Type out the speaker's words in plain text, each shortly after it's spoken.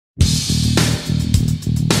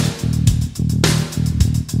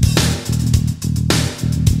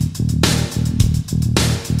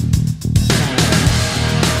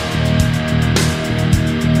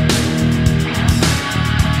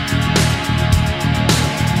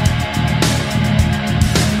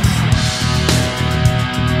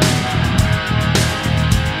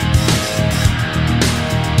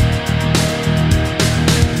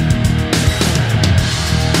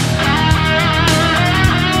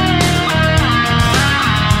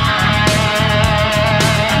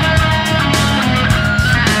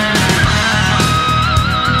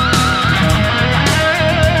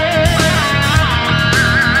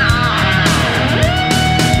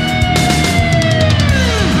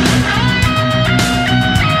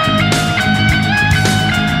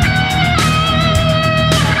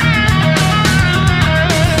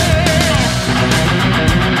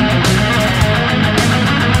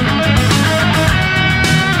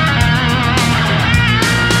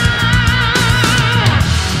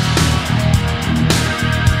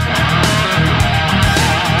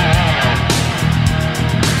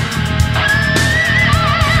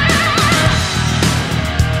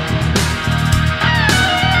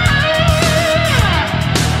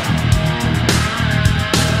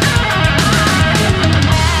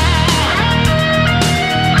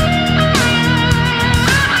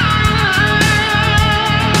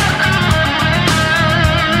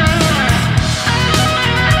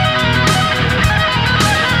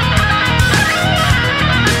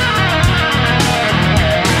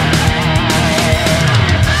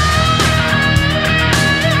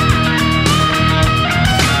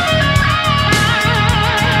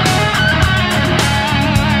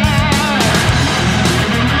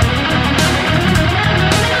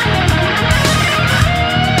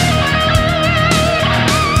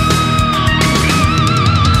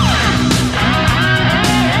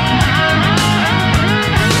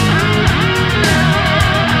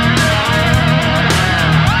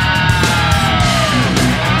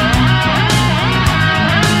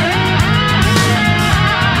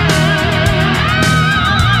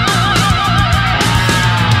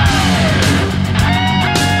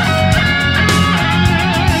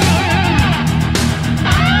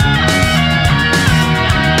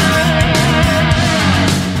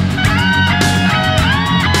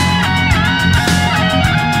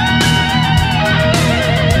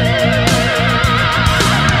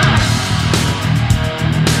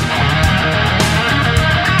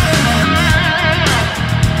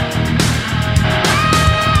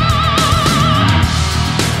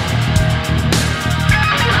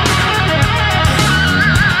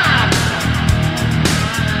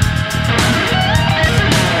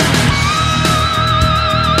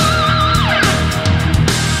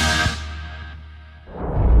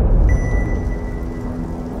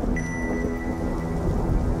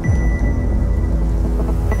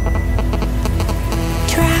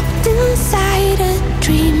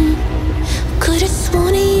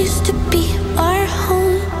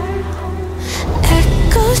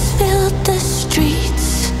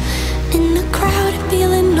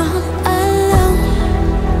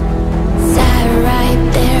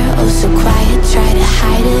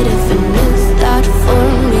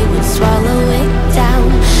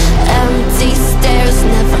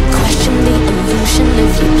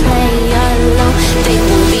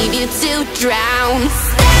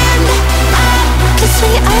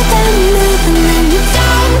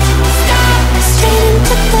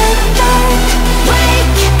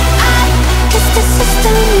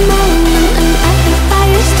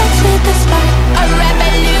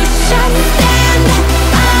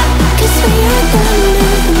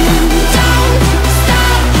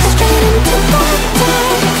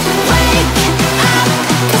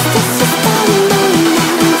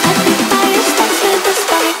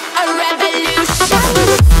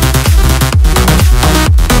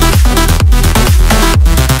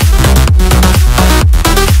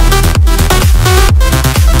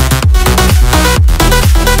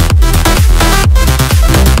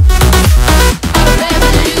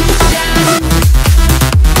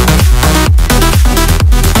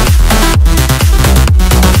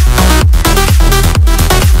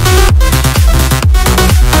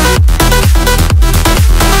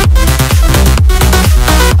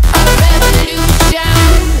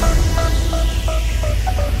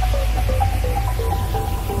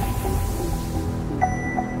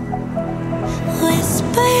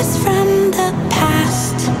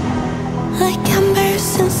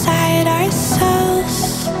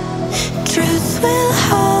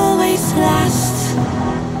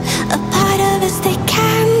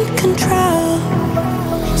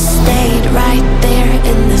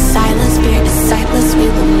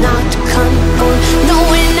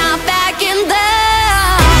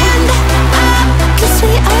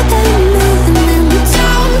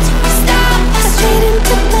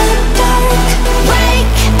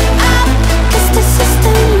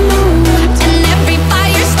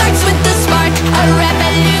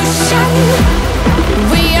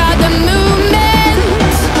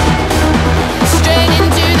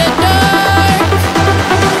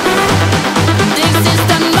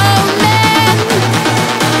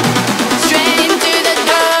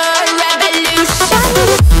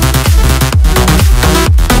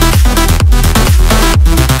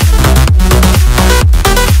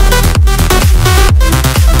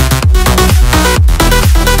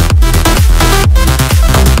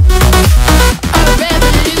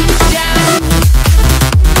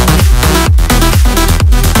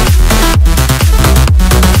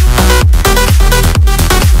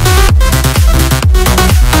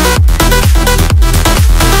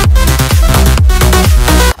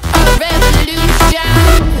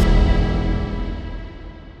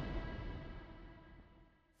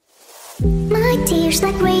tears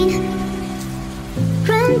like rain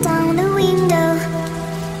run down the window.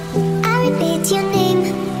 I repeat your name,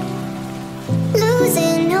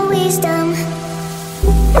 losing no wisdom.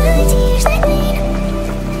 My tears like rain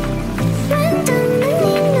run down the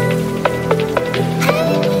window. I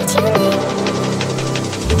repeat your name,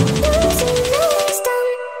 losing no wisdom.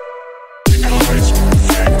 Lights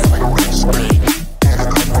fade like a red screen, and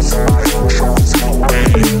I was alive, shows no way.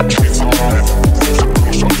 Kids alive, there's a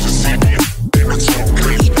push up to see me. It's so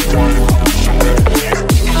crazy, why I'm so happy.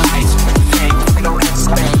 Lights fade like a red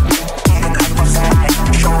screen, and I was alive,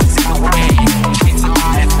 shows no way. Kids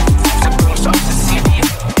alive, there's a push up to see me.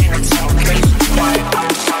 It's so crazy, why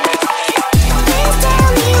I'm so happy. Please tell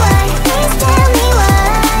me why, please tell me why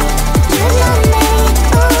you love me.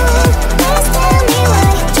 Ooh, please tell me why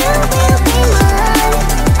you will be mine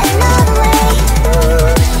another way.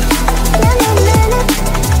 Ooh, na na na na,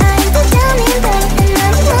 I'm the dummy babe and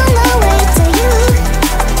I'm on my way to you.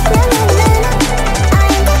 Na na na na,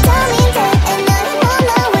 I'm the dummy babe and I'm on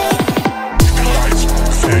my way. Lights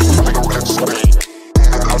fade like a red screen,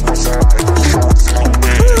 and I was alive, shows no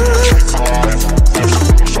way. Kids alive, there's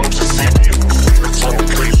a push up to see me. It's so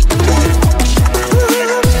crazy, why I'm so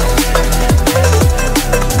happy.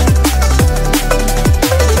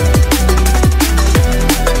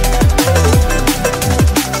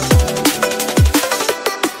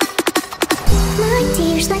 My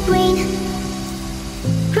tears like rain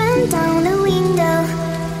run down the window.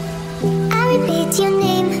 I repeat your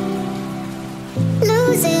name,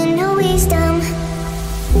 losing no wisdom.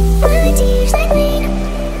 My tears like rain